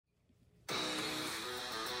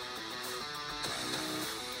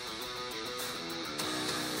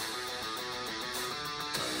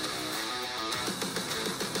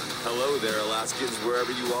Hello there, Alaskans,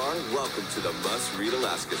 wherever you are. Welcome to the Must Read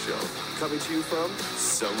Alaska Show. Coming to you from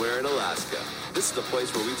somewhere in Alaska. This is the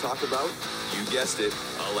place where we talk about, you guessed it,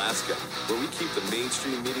 Alaska. Where we keep the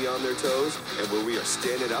mainstream media on their toes and where we are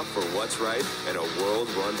standing up for what's right in a world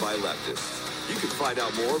run by leftists. You can find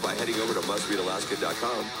out more by heading over to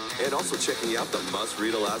mustreadalaska.com and also checking out the Must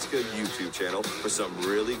Read Alaska YouTube channel for some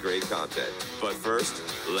really great content. But first,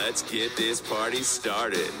 let's get this party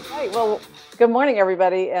started. All right, well, good morning,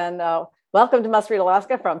 everybody, and welcome to Must Read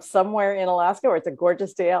Alaska from somewhere in Alaska, where it's a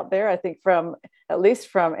gorgeous day out there. I think at least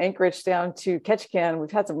from Anchorage down to Ketchikan,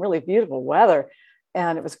 we've had some really beautiful weather,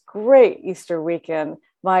 and it was great Easter weekend.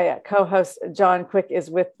 My co-host, John Quick, is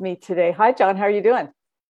with me today. Hi, John. How are you doing?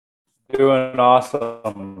 Doing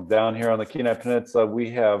awesome down here on the Kenai Peninsula. We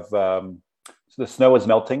have the snow is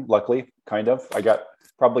melting, luckily, kind of. I got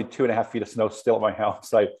probably 2.5 feet of snow still at my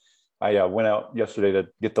house. I went out yesterday to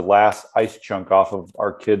get the last ice chunk off of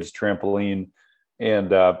our kids' trampoline,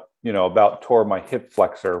 and about tore my hip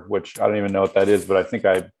flexor, which I don't even know what that is, but I think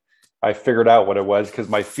I figured out what it was because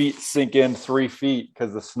my feet sink in 3 feet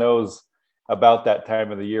because the snow's about that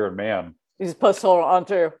time of the year, and man, you just supposed to hold on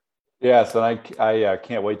to. Yes, and I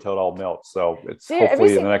can't wait till it all melts. So it's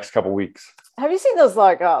hopefully in the next couple of weeks. Have you seen those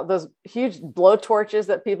those huge blow torches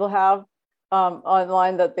that people have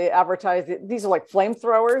online that they advertise? These are like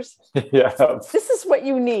flamethrowers. Yeah. This is what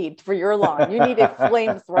you need for your lawn. You need a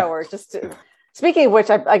flamethrower. Speaking of which,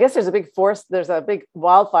 I guess there's a big there's a big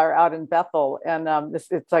wildfire out in Bethel, and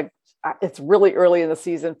it's really early in the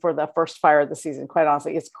season for the first fire of the season. Quite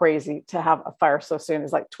honestly, it's crazy to have a fire so soon.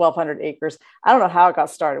 It's like 1,200 acres. I don't know how it got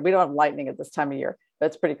started. We don't have lightning at this time of year, but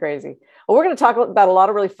it's pretty crazy. Well, we're going to talk about a lot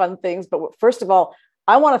of really fun things. But first of all,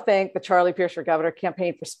 I want to thank the Charlie Pierce for Governor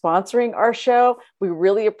campaign for sponsoring our show. We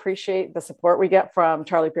really appreciate the support we get from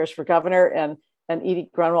Charlie Pierce for Governor and Edie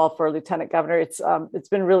Grunwald for Lieutenant Governor. It's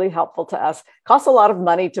been really helpful to us. Costs a lot of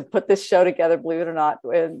money to put this show together, believe it or not.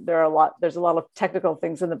 And there's a lot of technical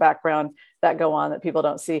things in the background that go on that people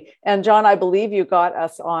don't see. And John, I believe you got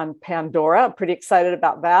us on Pandora. I'm pretty excited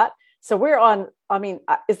about that. So we're on,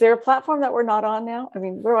 is there a platform that we're not on now?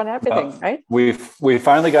 We're on everything, right? We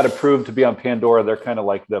finally got approved to be on Pandora. They're kind of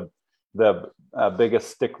like the biggest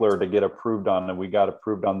stickler to get approved on. And we got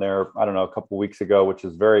approved on there, I don't know, a couple of weeks ago, which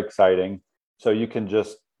is very exciting. So you can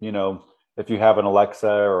just, if you have an Alexa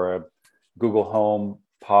or a Google Home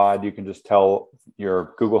Pod, you can just tell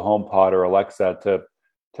your Google Home Pod or Alexa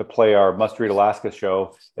to play our Must Read Alaska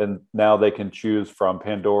show. And now they can choose from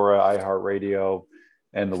Pandora, iHeartRadio,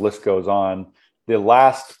 and the list goes on. The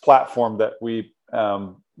last platform that we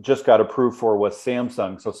just got approved for was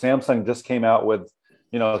Samsung. So Samsung just came out with,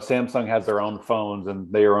 Samsung has their own phones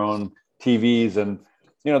and their own TVs, and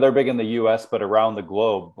they're big in the US, but around the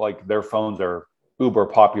globe, like their phones are uber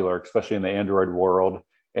popular, especially in the Android world.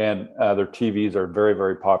 And their TVs are very,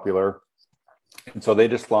 very popular. And so they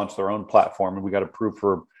just launched their own platform, and we got approved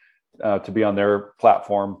to be on their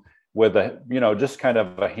platform with just kind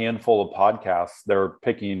of a handful of podcasts they're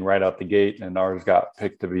picking right out the gate, and ours got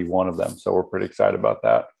picked to be one of them. So we're pretty excited about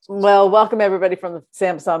that. Well, welcome everybody from the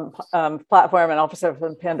Samsung platform and also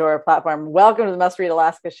from Pandora platform. Welcome to the Must Read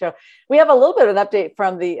Alaska show. We have a little bit of an update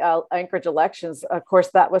from the Anchorage elections. Of course,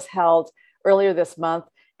 that was held earlier this month.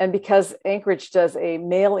 And because Anchorage does a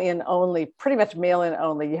mail-in only, pretty much mail-in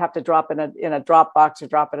only, you have to drop in a drop box or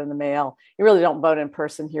drop it in the mail. You really don't vote in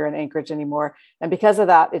person here in Anchorage anymore. And because of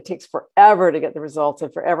that, it takes forever to get the results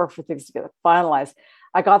and forever for things to get finalized.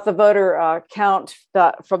 I got the voter count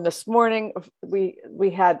from this morning. We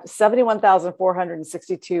had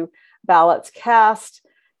 71,462 ballots cast.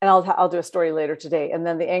 And I'll do a story later today. And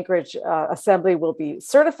then the Anchorage Assembly will be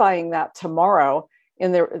certifying that tomorrow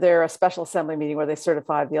in their special assembly meeting where they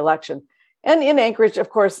certified the election. And in Anchorage, of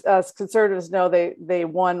course, as conservatives know, they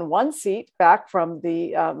won one seat back from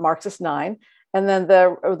the Marxist 9. And then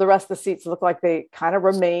the rest of the seats look like they kind of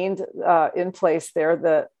remained in place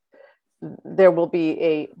there. There will be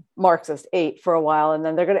a Marxist 8 for a while. And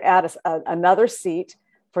then they're going to add another seat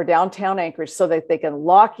for downtown Anchorage so that they can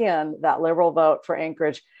lock in that liberal vote for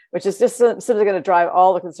Anchorage, which is just simply going to drive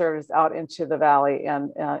all the conservatives out into the valley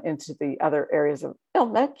and into the other areas of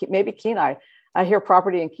maybe Kenai. I hear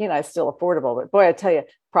property in Kenai is still affordable, but boy, I tell you,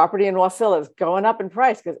 property in Wasilla is going up in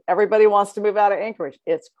price because everybody wants to move out of Anchorage.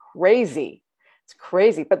 It's crazy. It's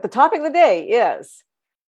crazy. But the topic of the day is,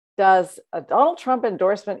 does a Donald Trump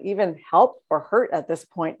endorsement even help or hurt at this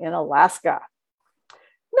point in Alaska?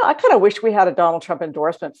 No, I kind of wish we had a Donald Trump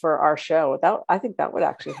endorsement for our show. I think that would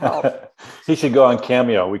actually help. He should go on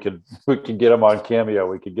Cameo. We could get him on Cameo.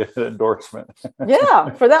 We could get an endorsement.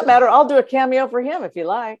 Yeah, for that matter, I'll do a cameo for him if he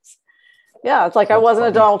likes. Yeah, it's like I wasn't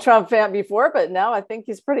a Donald Trump fan before, but now I think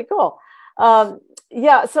he's pretty cool.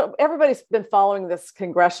 Yeah, so everybody's been following this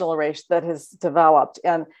congressional race that has developed,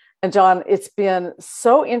 and John, it's been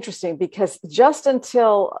so interesting because just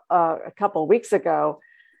until a couple of weeks ago,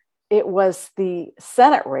 it was the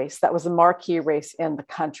Senate race that was the marquee race in the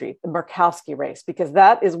country, the Murkowski race, because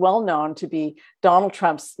that is well known to be Donald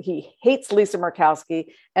Trump's. He hates Lisa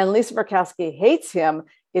Murkowski, and Lisa Murkowski hates him.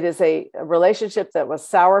 It is a relationship that was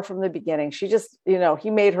sour from the beginning. She just, he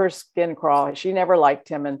made her skin crawl. She never liked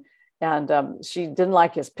him, and she didn't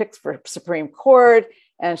like his picks for Supreme Court,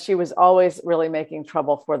 and she was always really making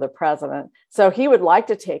trouble for the president. So he would like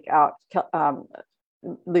to take out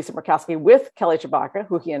Lisa Murkowski with Kelly Tshibaka,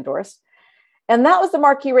 who he endorsed. And that was the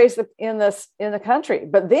marquee race in the country.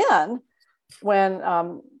 But then when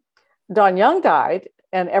Don Young died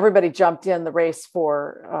and everybody jumped in the race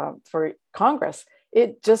for Congress,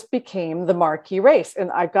 it just became the marquee race.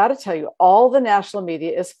 And I've got to tell you, all the national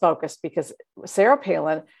media is focused because Sarah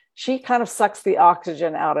Palin, she kind of sucks the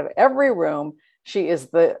oxygen out of every room. She is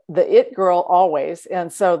the it girl always.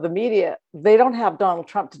 And so the media, they don't have Donald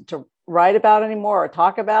Trump to write about anymore or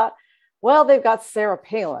talk about. Well, they've got Sarah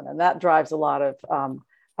Palin, and that drives a lot of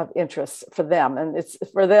interest for them. And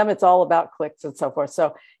it's all about clicks and so forth.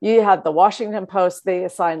 So you had the Washington Post, they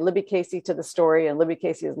assigned Libby Casey to the story, and Libby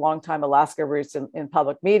Casey has longtime Alaska roots in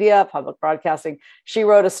public media, public broadcasting. She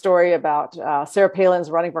wrote a story about Sarah Palin's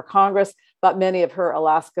running for Congress, but many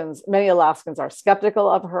Alaskans are skeptical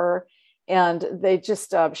of her. And they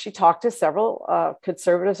just, she talked to several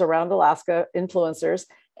conservatives around Alaska, influencers,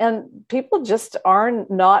 and people just are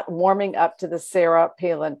not warming up to the Sarah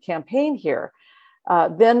Palin campaign here.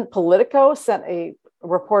 Then Politico sent a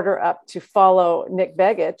reporter up to follow Nick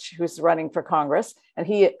Begich, who's running for Congress. And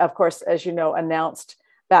he, of course, as you know, announced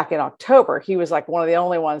back in October. He was like one of the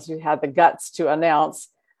only ones who had the guts to announce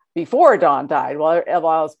before Don died.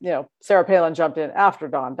 While Sarah Palin jumped in after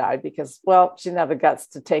Don died because, well, she didn't have the guts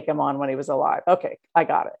to take him on when he was alive. Okay, I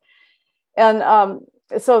got it. And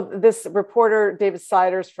so this reporter, David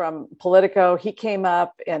Siders from Politico, he came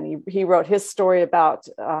up and he wrote his story about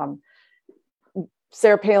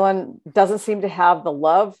Sarah Palin doesn't seem to have the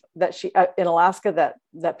love that she in Alaska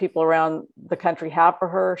that people around the country have for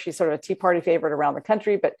her. She's sort of a Tea Party favorite around the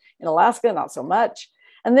country, but in Alaska, not so much.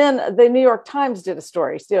 And then the New York Times did a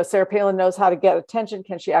story. Sarah Palin knows how to get attention.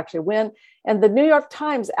 Can she actually win? And the New York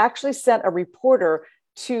Times actually sent a reporter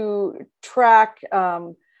to track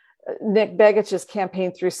Nick Begich's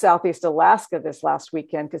campaign through Southeast Alaska this last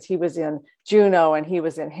weekend, because he was in Juneau and he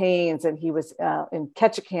was in Haines and he was in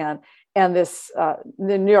Ketchikan. And the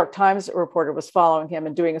New York Times reporter was following him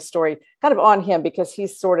and doing a story kind of on him because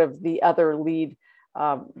he's sort of the other lead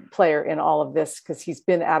player in all of this because he's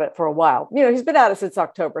been at it for a while. He's been at it since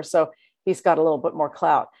October, so he's got a little bit more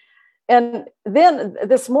clout. And then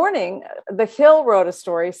this morning, The Hill wrote a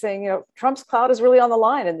story saying, Trump's clout is really on the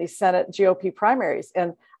line in these Senate GOP primaries.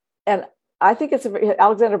 And I think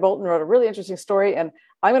Alexander Bolton wrote a really interesting story. And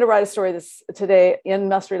I'm going to write a story today in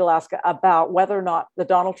Must Read Alaska about whether or not the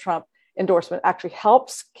Donald Trump endorsement actually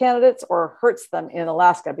helps candidates or hurts them in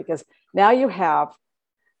Alaska, because now you have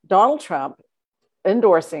Donald Trump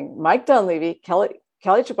endorsing Mike Dunleavy, Kelly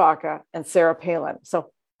Tshibaka, and Sarah Palin.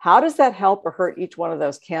 So how does that help or hurt each one of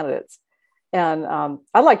those candidates? And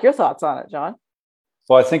I'd like your thoughts on it, John.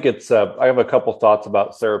 Well, I think I have a couple thoughts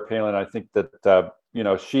about Sarah Palin. I think that,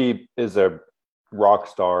 she is a rock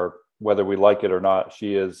star, whether we like it or not.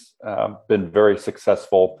 She has been very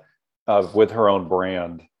successful with her own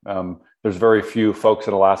brand. There's very few folks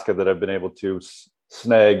in Alaska that have been able to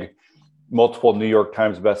snag multiple New York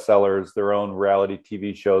Times bestsellers, their own reality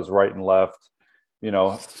TV shows, right and left,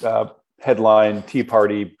 headline Tea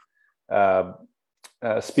Party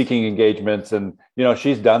speaking engagements. And,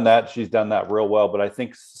 she's done that real well. But I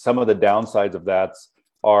think some of the downsides of that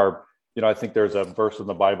are, I think there's a verse in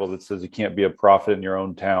the Bible that says you can't be a prophet in your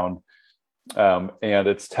own town. And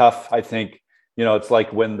it's tough. I think, it's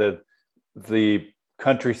like when the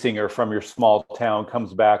country singer from your small town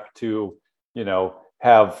comes back to,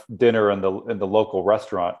 have dinner in the local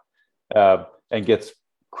restaurant and gets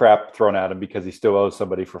crap thrown at him because he still owes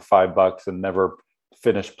somebody for $5 and never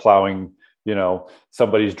finished plowing,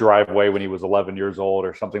 somebody's driveway when he was 11 years old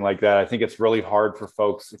or something like that. I think it's really hard for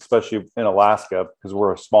folks, especially in Alaska, because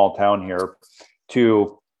we're a small town here,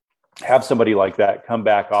 to have somebody like that come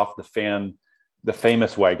back off the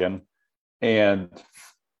famous wagon and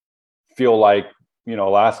feel like,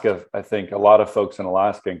 Alaska, I think a lot of folks in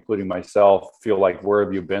Alaska, including myself, feel like, where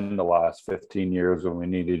have you been the last 15 years when we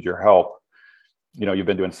needed your help? You've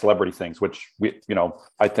been doing celebrity things, which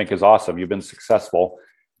I think is awesome. You've been successful,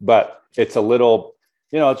 but it's a little,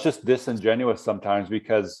 it's just disingenuous sometimes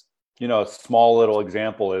because, a small little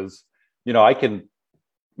example is, I can,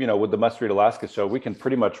 with the Must Read Alaska show, we can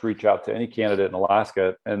pretty much reach out to any candidate in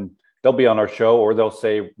Alaska and they'll be on our show, or they'll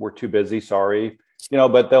say, we're too busy, sorry,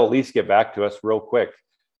 but they'll at least get back to us real quick.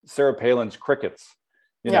 Sarah Palin's crickets,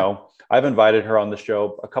 I've invited her on the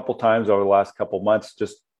show a couple times over the last couple months,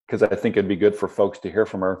 just because I think it'd be good for folks to hear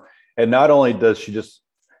from her. And not only does she just,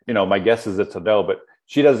 my guess is it's a no, but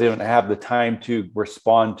she doesn't even have the time to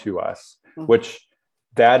respond to us, which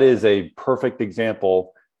that is a perfect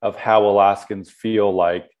example of how Alaskans feel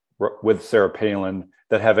like with Sarah Palin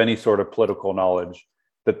that have any sort of political knowledge,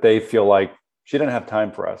 that they feel like she didn't have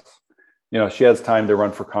time for us. She has time to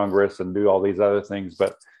run for Congress and do all these other things,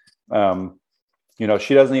 but,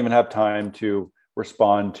 she doesn't even have time to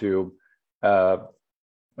respond to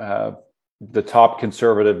the top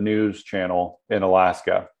conservative news channel in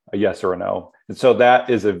Alaska, a yes or a no. And so that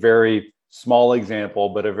is a very small example,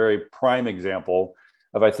 but a very prime example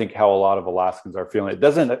of, I think, how a lot of Alaskans are feeling.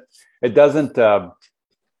 It doesn't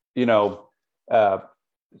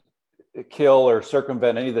kill or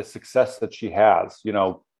circumvent any of the success that she has.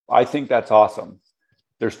 I think that's awesome.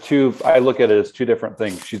 I look at it as two different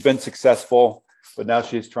things. She's been successful, but now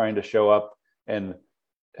she's trying to show up and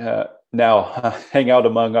now hang out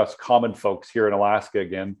among us common folks here in Alaska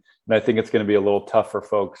again. And I think it's going to be a little tough for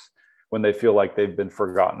folks when they feel like they've been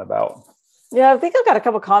forgotten about. Yeah, I think I've got a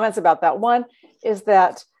couple of comments about that. One is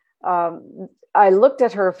that I looked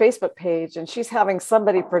at her Facebook page and she's having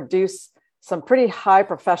somebody produce some pretty high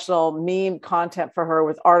professional meme content for her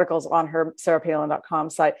with articles on her sarahpalin.com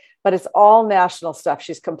site, but it's all national stuff.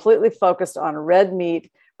 She's completely focused on red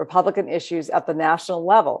meat Republican issues at the national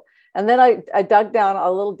level. And then I dug down a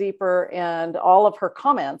little deeper, and all of her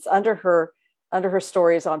comments under her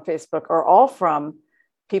stories on Facebook are all from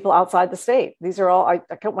people outside the state. These are all, I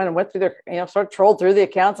went through their, sort of trolled through the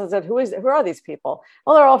accounts and said, who are these people?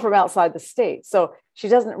 Well, they're all from outside the state. So she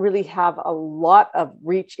doesn't really have a lot of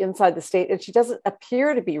reach inside the state. And she doesn't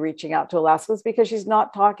appear to be reaching out to Alaskans because she's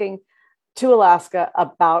not talking to Alaska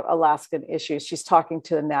about Alaskan issues. She's talking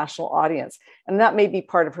to the national audience. And that may be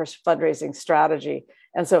part of her fundraising strategy.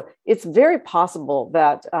 And so it's very possible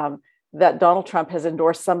that that Donald Trump has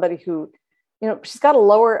endorsed somebody who, she's got a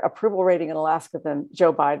lower approval rating in Alaska than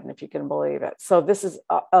Joe Biden, if you can believe it. So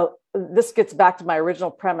this gets back to my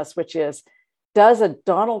original premise, which is, does a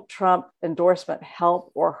Donald Trump endorsement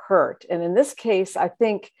help or hurt? And in this case, I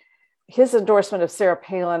think his endorsement of Sarah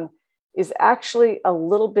Palin is actually a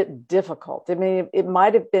little bit difficult. I mean, it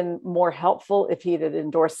might have been more helpful if he had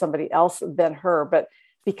endorsed somebody else than her, but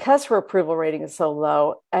because her approval rating is so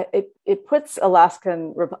low, it puts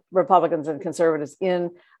Alaskan Republicans and conservatives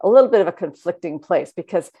in a little bit of a conflicting place,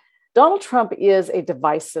 because Donald Trump is a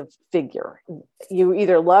divisive figure. You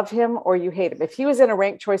either love him or you hate him. If he was in a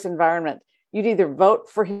ranked choice environment, you'd either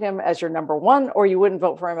vote for him as your number one, or you wouldn't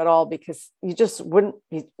vote for him at all, because you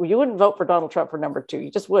wouldn't vote for Donald Trump for number two.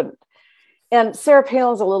 You just wouldn't. And Sarah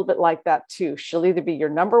Palin's a little bit like that too. She'll either be your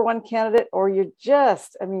number one candidate, or you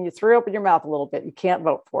throw open your mouth a little bit. You can't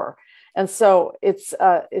vote for her. And so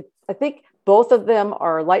I think both of them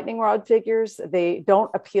are lightning rod figures. They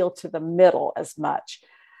don't appeal to the middle as much.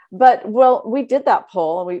 But, well, we did that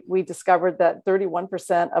poll and we discovered that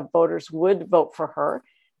 31% of voters would vote for her.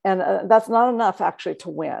 And that's not enough actually to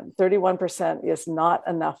win. 31% is not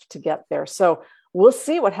enough to get there. So we'll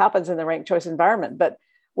see what happens in the ranked choice environment. But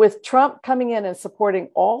with Trump coming in and supporting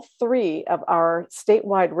all three of our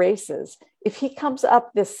statewide races, if he comes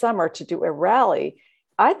up this summer to do a rally,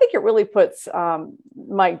 I think it really puts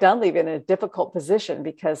Mike Dunleavy in a difficult position,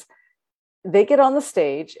 because they get on the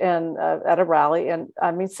stage and at a rally. And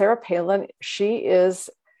I mean, Sarah Palin, she is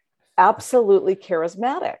absolutely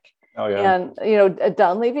charismatic. Oh, yeah. And,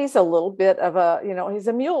 Dunleavy's a little bit of he's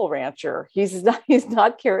a mule rancher. He's not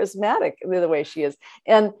charismatic the way she is.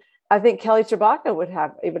 And I think Kelly Tshibaka would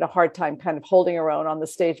have even a hard time kind of holding her own on the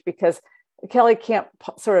stage, because Kelly can't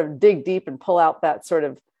sort of dig deep and pull out that sort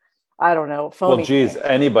of, I don't know, phony. Well, geez,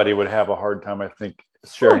 anybody would have a hard time, I think,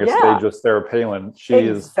 sharing a stage with Sarah Palin. She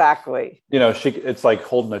exactly. It's like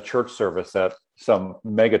holding a church service at some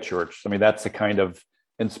mega church. I mean, that's the kind of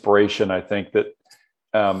inspiration I think that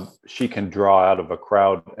she can draw out of a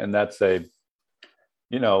crowd. And that's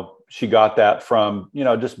she got that from,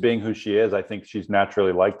 just being who she is. I think she's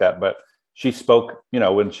naturally like that. But she spoke,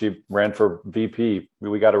 when she ran for VP,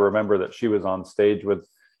 we got to remember that she was on stage with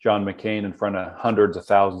John McCain in front of hundreds of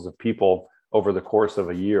thousands of people over the course of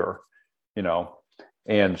a year,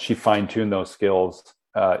 and she fine-tuned those skills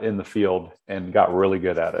in the field and got really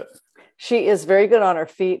good at it. She is very good on her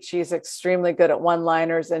feet. She's extremely good at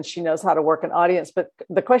one-liners, and she knows how to work an audience. But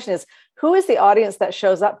the question is, who is the audience that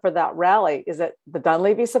shows up for that rally? Is it the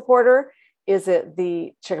Dunleavy supporter? Is it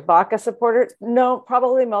the Tshibaka supporter? No,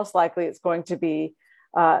 probably most likely it's going to be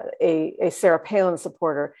a Sarah Palin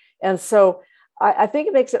supporter. And so I think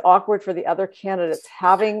it makes it awkward for the other candidates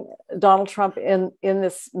having Donald Trump in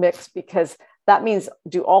this mix, because that means,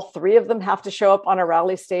 do all three of them have to show up on a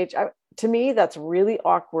rally stage? To me, that's really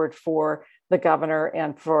awkward for the governor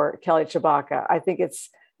and for Kelly Tshibaka. I think it's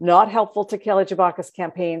not helpful to Kelly Tshibaka's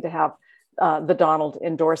campaign to have the Donald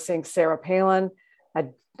endorsing Sarah Palin.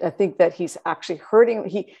 I think that he's actually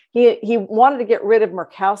hurting. He wanted to get rid of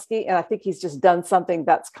Murkowski, and I think he's just done something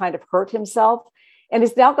that's kind of hurt himself. And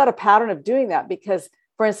he's now got a pattern of doing that because,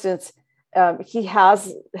 for instance, he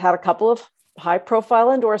has had a couple of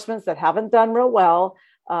high-profile endorsements that haven't done real well.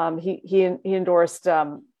 He endorsed.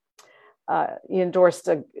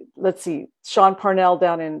 Let's see, Sean Parnell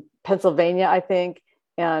down in Pennsylvania, I think,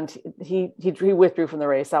 and he withdrew from the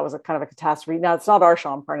race. That was a kind of a catastrophe. Now it's not our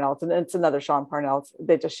Sean Parnell; it's another Sean Parnell.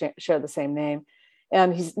 They just share the same name.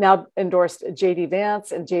 And he's now endorsed J.D.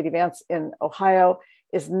 Vance, and J.D. Vance in Ohio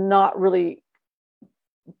is not really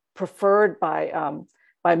preferred by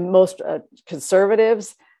most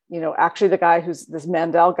conservatives. Actually, the guy who's this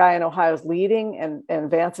Mandel guy in Ohio is leading,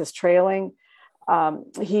 and Vance is trailing.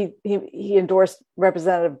 He endorsed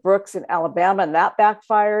Representative Brooks in Alabama, and that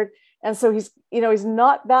backfired. And so he's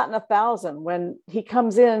not batting 1,000 when he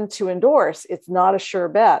comes in to endorse. It's not a sure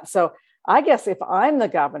bet. So I guess if I'm the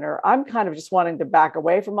governor, I'm kind of just wanting to back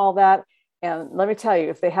away from all that. And let me tell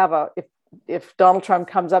you, if Donald Trump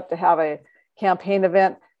comes up to have a campaign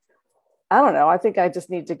event, I don't know. I think I just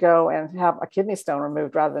need to go and have a kidney stone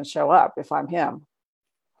removed rather than show up if I'm him.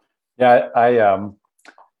 Yeah,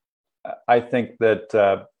 I think that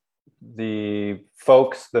the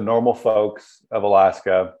normal folks of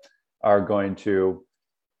Alaska are going to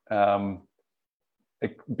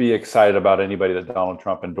be excited about anybody that Donald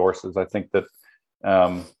Trump endorses. I think that,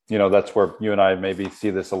 that's where you and I maybe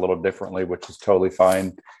see this a little differently, which is totally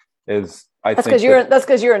fine. That's because you're in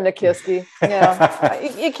Nikiski. Yeah,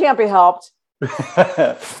 it can't be helped.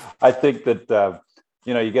 I think that,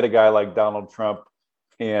 you get a guy like Donald Trump,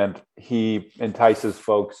 and he entices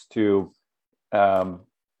folks to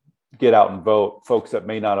get out and vote, folks that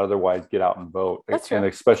may not otherwise get out and vote. And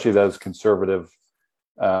especially those conservative,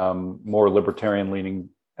 more libertarian-leaning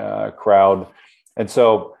crowd. And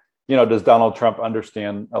so, does Donald Trump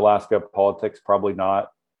understand Alaska politics? Probably not,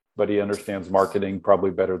 but he understands marketing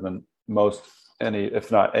probably better than most,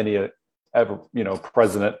 if not any ever,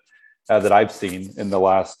 president that I've seen in the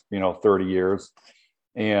last, 30 years.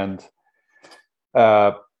 And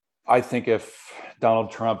I think if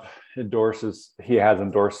Donald Trump he has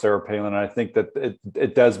endorsed Sarah Palin, and I think that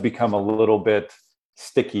it does become a little bit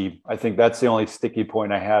sticky. I think that's the only sticky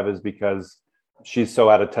point I have, is because she's so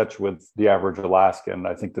out of touch with the average Alaskan.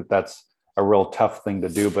 I think that that's a real tough thing to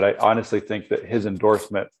do. But I honestly think that his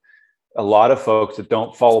endorsement, a lot of folks that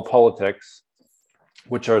don't follow politics,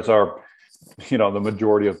 which is our, the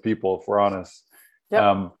majority of people, if we're honest,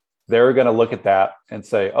 they're going to look at that and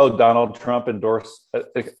say, oh, Donald Trump endorsed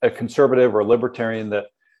a conservative or libertarian that,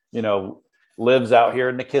 lives out here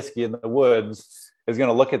in Nikiski in the woods, is going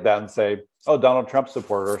to look at that and say, oh, Donald Trump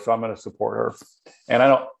supported her, so I'm going to support her. And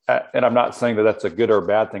I'm not saying that that's a good or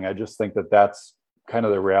bad thing. I just think that that's kind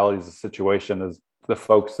of the reality of the situation, is the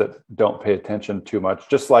folks that don't pay attention too much.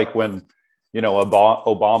 Just like when,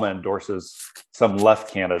 Obama endorses some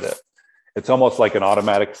left candidate, it's almost like an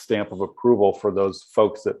automatic stamp of approval for those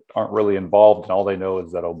folks that aren't really involved, and all they know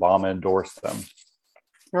is that Obama endorsed them.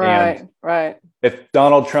 Right. If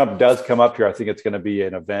Donald Trump does come up here, I think it's going to be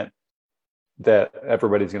an event that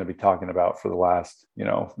everybody's going to be talking about for the last,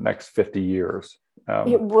 next 50 years.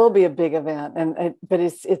 It will be a big event, but he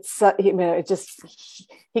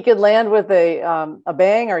could land with a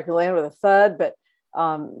bang, or he could land with a thud, but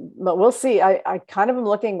we'll see. I kind of am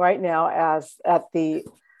looking right now at the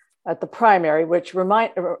primary, which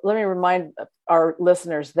let me remind our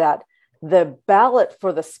listeners that the ballot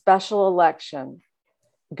for the special election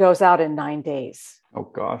goes out in 9 days. Oh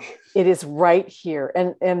gosh. It is right here.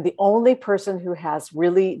 And the only person who has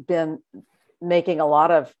really been making a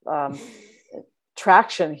lot of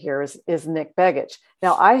traction here is Nick Begich.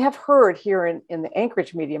 Now, I have heard here in the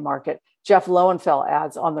Anchorage media market, Jeff Lowenfeld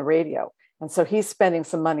ads on the radio. And so he's spending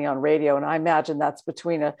some money on radio. And I imagine that's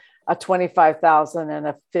between a $25,000 and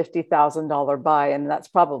a $50,000 buy. And that's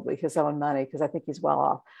probably his own money, because I think he's well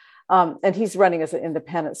off. And he's running as an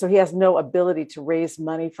independent. So he has no ability to raise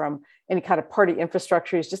money from any kind of party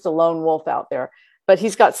infrastructure. He's just a lone wolf out there. but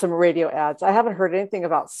he's got some radio ads. I haven't heard anything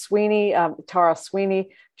about Sweeney, Tara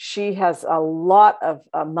Sweeney. She has a lot of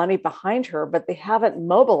money behind her, but they haven't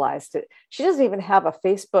mobilized it. She doesn't even have a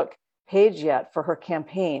Facebook page yet for her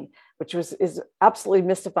campaign, which is absolutely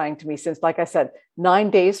mystifying to me, since, like I said, 9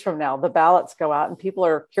 days from now, the ballots go out and people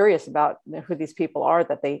are curious about who these people are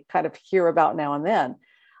that they kind of hear about now and then.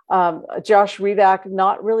 Josh Redak,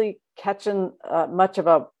 not really catching much of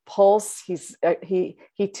a pulse. He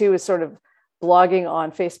too is sort of blogging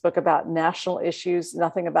on Facebook about national issues,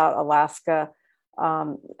 nothing about Alaska.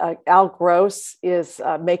 Al Gross is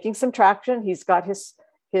making some traction. He's got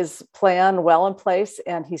his plan well in place,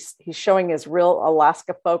 and he's showing his real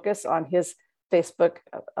Alaska focus on his Facebook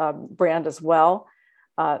brand as well.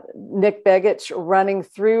 Nick Begich running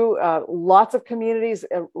through lots of communities,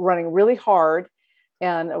 running really hard,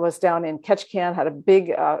 and was down in Ketchikan, had a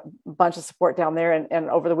big bunch of support down there. And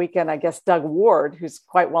over the weekend, I guess Doug Ward, who's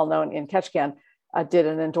quite well known in Ketchikan, did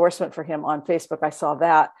an endorsement for him on Facebook. I saw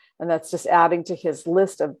that. And that's just adding to his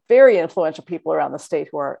list of very influential people around the state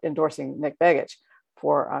who are endorsing Nick Begich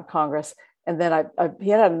for Congress. And then he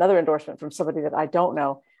had another endorsement from somebody that I don't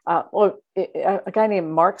know, a guy named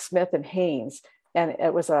Mark Smith in Haines. And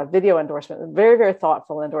it was a video endorsement, a very, very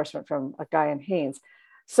thoughtful endorsement from a guy in Haines.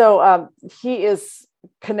 So he is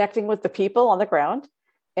connecting with the people on the ground,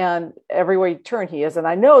 and everywhere you turn, he is. And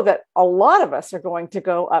I know that a lot of us are going to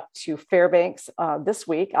go up to Fairbanks this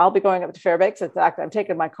week. I'll be going up to Fairbanks. In fact, I'm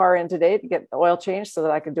taking my car in today to get the oil changed so that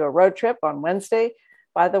I can do a road trip on Wednesday.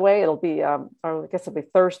 By the way, it'll be, or I guess it'll be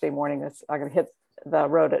Thursday morning. I'm going to hit the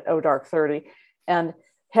road at dark 30 and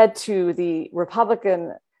head to the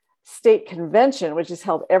Republican State Convention, which is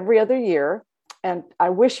held every other year. And I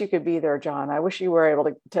wish you could be there, John. I wish you were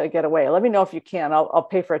able to get away. Let me know if you can. I'll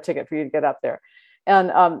pay for a ticket for you to get up there.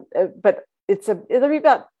 And but it'll be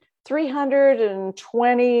about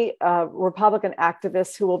 320 Republican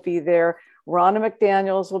activists who will be there. Ronna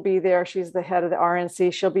McDaniels will be there. She's the head of the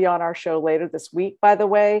RNC. She'll be on our show later this week, by the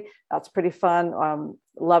way. That's pretty fun.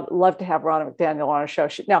 Love to have Ronna McDaniel on our show.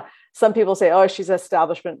 Now, some people say, oh, she's an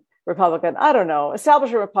establishment Republican. I don't know.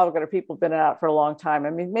 Establishment Republican are people who've been out for a long time.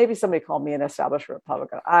 I mean, maybe somebody called me an establishment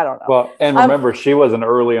Republican. I don't know. Well, and remember, she was an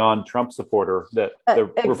early on Trump supporter that the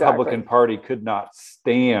exactly. Republican Party could not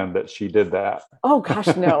stand that she did that. Oh,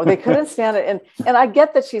 gosh, no, they couldn't stand it. And I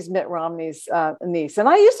get that she's Mitt Romney's niece. And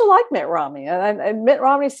I used to like Mitt Romney. And Mitt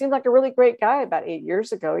Romney seemed like a really great guy about 8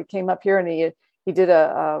 years ago. He came up here and he did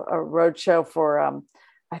a road show for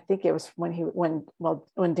I think it was when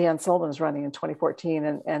Dan Sullivan was running in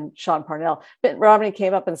 2014 and Sean Parnell. Mitt Romney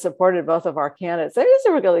came up and supported both of our candidates. He's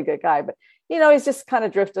a really good guy, but he's just kind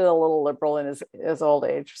of drifted a little liberal in his old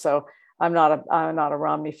age. So I'm not a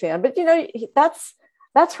Romney fan, but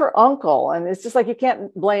that's her uncle, and it's just like you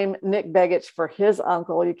can't blame Nick Begich for his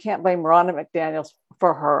uncle. You can't blame Ronna McDaniels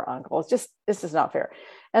for her uncle. This is not fair.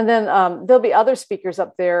 And then there'll be other speakers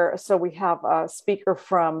up there. So we have a speaker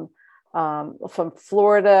from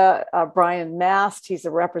Florida, Brian Mast. He's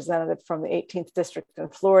a representative from the 18th district in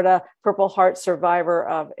Florida, Purple Heart survivor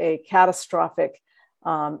of a catastrophic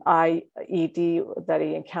IED that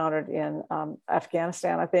he encountered in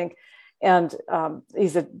Afghanistan, I think. And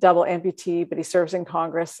he's a double amputee, but he serves in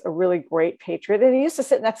Congress, a really great patriot. And he used to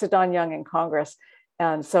sit next to Don Young in Congress,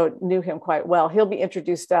 and so knew him quite well. He'll be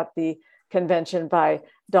introduced at the convention by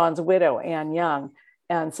Don's widow, Ann Young.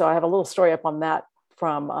 And so I have a little story up on that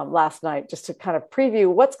from last night, just to kind of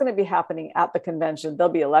preview what's going to be happening at the convention. They'll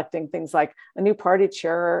be electing things like a new party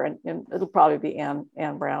chair, and it'll probably be Ann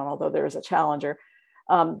Brown, although there is a challenger.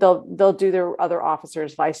 They'll do their other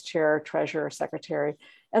officers, vice chair, treasurer, secretary,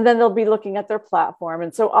 and then they'll be looking at their platform.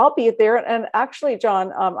 And so I'll be there. And actually,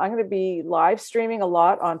 John, I'm going to be live streaming a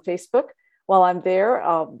lot on Facebook while I'm there.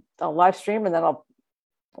 I'll live stream, and then I'll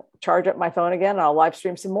charge up my phone again, and I'll live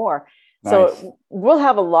stream some more. Nice. So we'll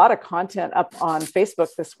have a lot of content up on Facebook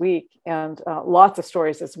this week, and lots of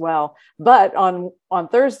stories as well. But on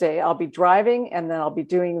Thursday, I'll be driving, and then I'll be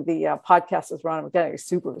doing the podcast with Ronna McDaniel.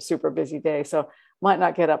 Super, super busy day. So might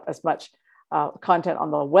not get up as much content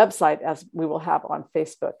on the website as we will have on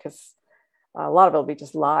Facebook, because a lot of it will be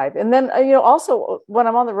just live. And then, also when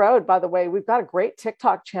I'm on the road, by the way, we've got a great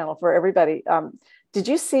TikTok channel for everybody. Did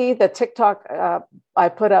you see the TikTok I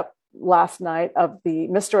put up last night of the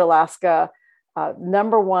Mr. Alaska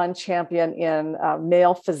 #1 champion in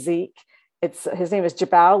male physique? His name is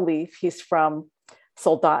Jabal Leaf. He's from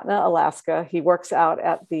Soldotna, Alaska. He works out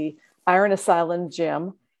at the Iron Asylum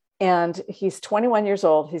gym, and he's 21 years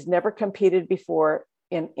old. He's never competed before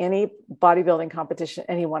in any bodybuilding competition,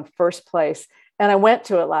 and he won first place. And I went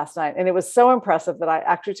to it last night, and it was so impressive that I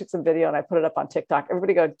actually took some video and I put it up on TikTok.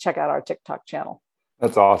 Everybody go check out our TikTok channel.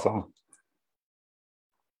 That's awesome.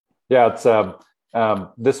 Yeah, it's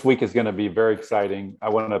this week is going to be very exciting. I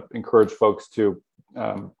want to encourage folks to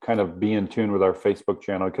kind of be in tune with our Facebook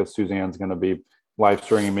channel, because Suzanne's going to be live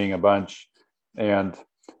streaming a bunch, and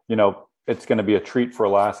it's going to be a treat for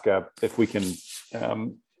Alaska if we can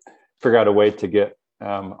figure out a way to get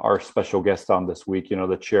our special guest on this week.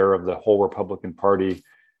 The chair of the whole Republican Party.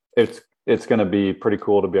 It's going to be pretty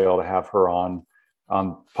cool to be able to have her on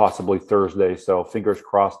possibly Thursday. So fingers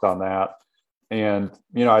crossed on that. And,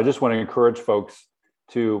 I just want to encourage folks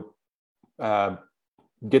to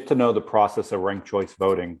get to know the process of ranked choice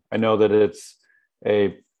voting. I know that it's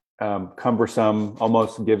a cumbersome,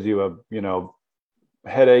 almost gives you a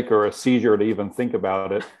headache or a seizure to even think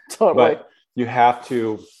about it. Totally. But you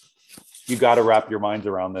got to wrap your minds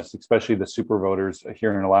around this, especially the super voters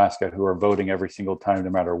here in Alaska who are voting every single time, no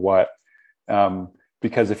matter what.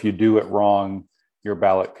 Because if you do it wrong, your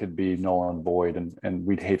ballot could be null and void, and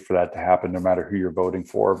we'd hate for that to happen, no matter who you're voting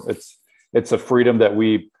for. It's a freedom that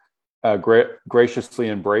we graciously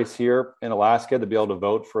embrace here in Alaska, to be able to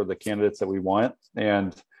vote for the candidates that we want,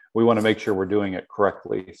 and we want to make sure we're doing it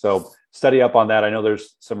correctly. So study up on that. I know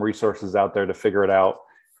there's some resources out there to figure it out,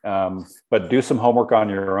 but do some homework on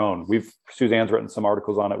your own. Suzanne's written some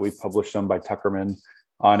articles on it. We've published some by Tuckerman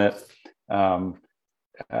on it.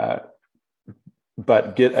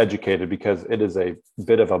 But get educated, because it is a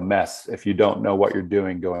bit of a mess if you don't know what you're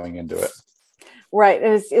doing going into it. Right.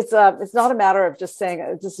 And it's not a matter of just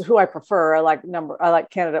saying this is who I prefer. I like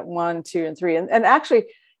candidate 1, 2, and 3. And actually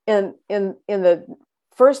in the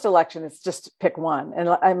first election, it's just pick one. And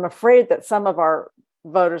I'm afraid that some of our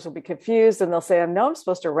voters will be confused, and they'll say, I know I'm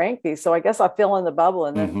supposed to rank these, so I guess I'll fill in the bubble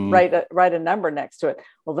and then write a number next to it.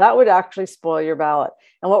 Well, that would actually spoil your ballot.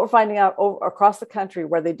 And what we're finding out across the country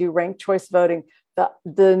where they do ranked choice voting,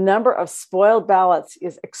 the number of spoiled ballots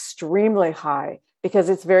is extremely high, because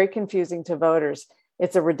it's very confusing to voters.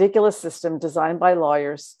 It's a ridiculous system designed by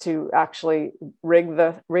lawyers to actually rig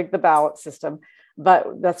the ballot system.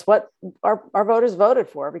 But that's what our voters voted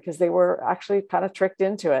for, because they were actually kind of tricked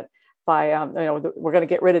into it by, we're going to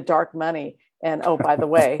get rid of dark money. And by the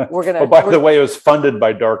way, we're going to. It was funded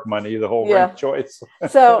by dark money, the whole ranked choice.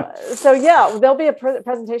 so yeah, there'll be a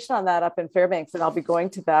presentation on that up in Fairbanks, and I'll be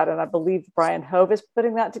going to that. And I believe Brian Hove is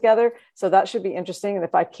putting that together. So that should be interesting. And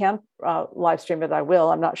if I can live stream it, I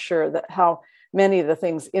will. I'm not sure that how many of the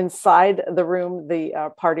things inside the room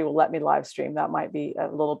the party will let me live stream. That might be a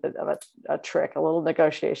little bit of a trick, a little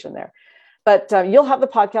negotiation there. But you'll have the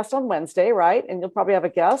podcast on Wednesday, right? And you'll probably have a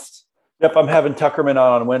guest. Yep, I'm having Tuckerman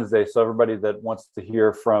on Wednesday. So everybody that wants to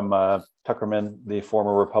hear from Tuckerman, the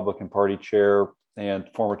former Republican Party chair and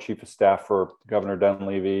former chief of staff for Governor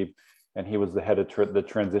Dunleavy, and he was the head of the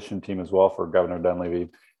transition team as well for Governor Dunleavy.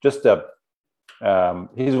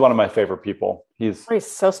 He's one of my favorite people. He's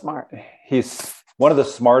so smart. He's one of the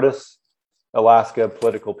smartest Alaska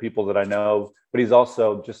political people that I know, but he's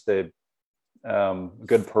also just a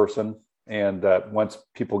good person. And once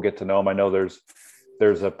people get to know him, I know there's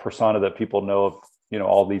a persona that people know of,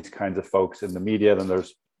 all these kinds of folks in the media, and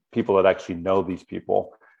there's people that actually know these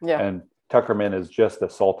people. Yeah. And Tuckerman is just a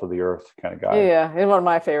salt of the earth kind of guy. Yeah, and one of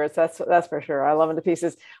my favorites. That's for sure. I love him to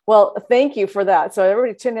pieces. Well, thank you for that. So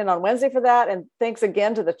everybody tune in on Wednesday for that. And thanks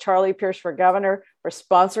again to the Charlie Pierce for Governor for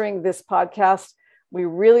sponsoring this podcast. We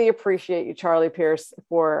really appreciate you, Charlie Pierce,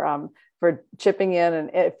 for chipping in.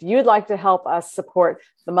 And if you'd like to help us support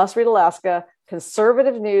the Must Read Alaska,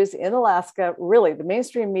 conservative news in Alaska, really, the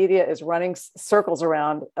mainstream media is running circles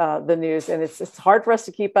around the news, and it's hard for us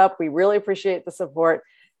to keep up. We really appreciate the support.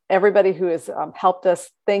 Everybody who has helped us,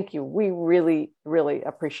 thank you. We really, really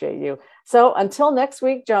appreciate you. So until next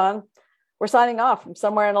week, John, we're signing off from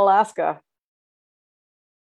somewhere in Alaska.